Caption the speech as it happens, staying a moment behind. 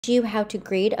You how to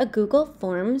grade a Google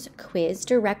Forms quiz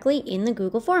directly in the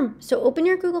Google form. So open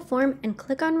your Google form and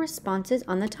click on responses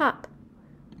on the top.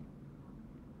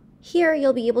 Here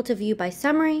you'll be able to view by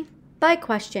summary, by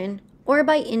question, or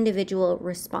by individual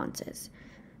responses.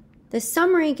 The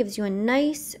summary gives you a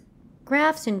nice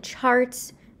graphs and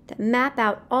charts that map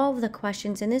out all of the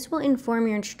questions, and this will inform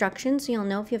your instructions so you'll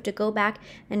know if you have to go back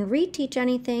and reteach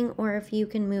anything or if you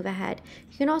can move ahead.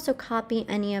 You can also copy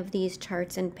any of these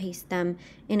charts and paste them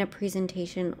in a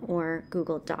presentation or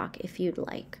Google Doc if you'd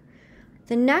like.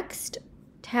 The next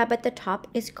tab at the top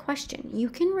is question. You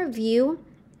can review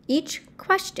each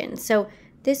question. So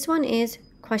this one is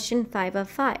question 5 of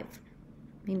 5.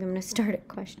 Maybe I'm going to start at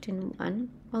question 1.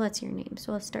 Well, that's your name,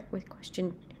 so I'll start with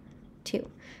question 2.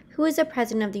 Who is the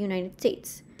President of the United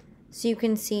States? So you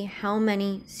can see how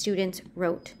many students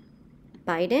wrote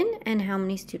Biden and how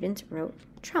many students wrote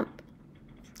Trump.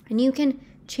 And you can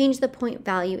change the point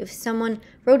value. If someone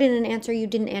wrote in an answer you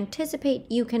didn't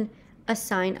anticipate, you can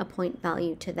assign a point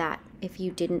value to that if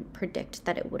you didn't predict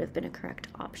that it would have been a correct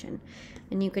option.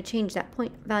 And you could change that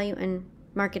point value and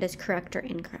mark it as correct or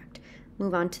incorrect.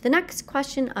 Move on to the next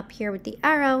question up here with the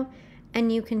arrow. And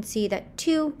you can see that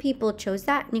 2 people chose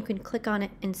that, and you can click on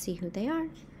it and see who they are.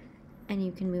 And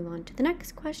you can move on to the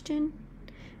next question.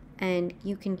 And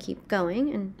you can keep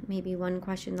going, and maybe one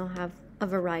question they'll have a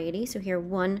variety. So here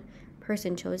one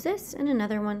person chose this, and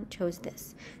another one chose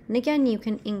this. And again, you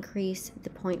can increase the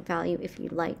point value if you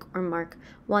like, or mark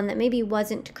one that maybe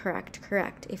wasn't correct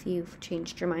if you've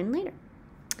changed your mind later.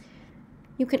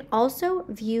 You can also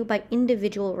view by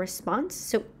individual response.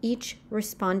 So each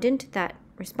respondent that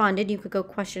responded, you could go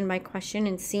question by question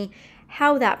and see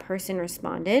how that person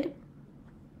responded.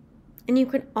 And you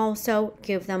can also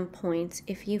give them points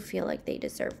if you feel like they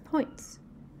deserve points.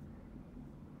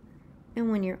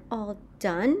 And when you're all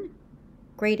done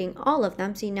grading all of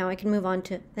them, see, now I can move on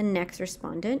to the next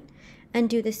respondent and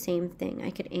do the same thing. I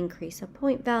could increase a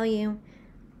point value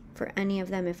for any of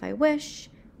them if I wish.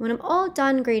 When I'm all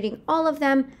done grading all of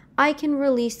them, I can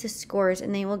release the scores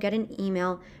and they will get an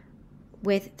email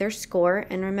with their score.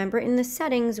 And remember, in the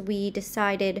settings we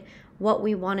decided what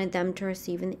we wanted them to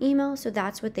receive in the email, so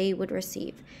that's what they would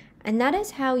receive. And that is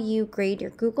how you grade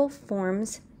your Google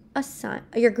Forms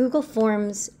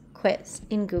quiz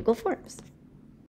in Google Forms.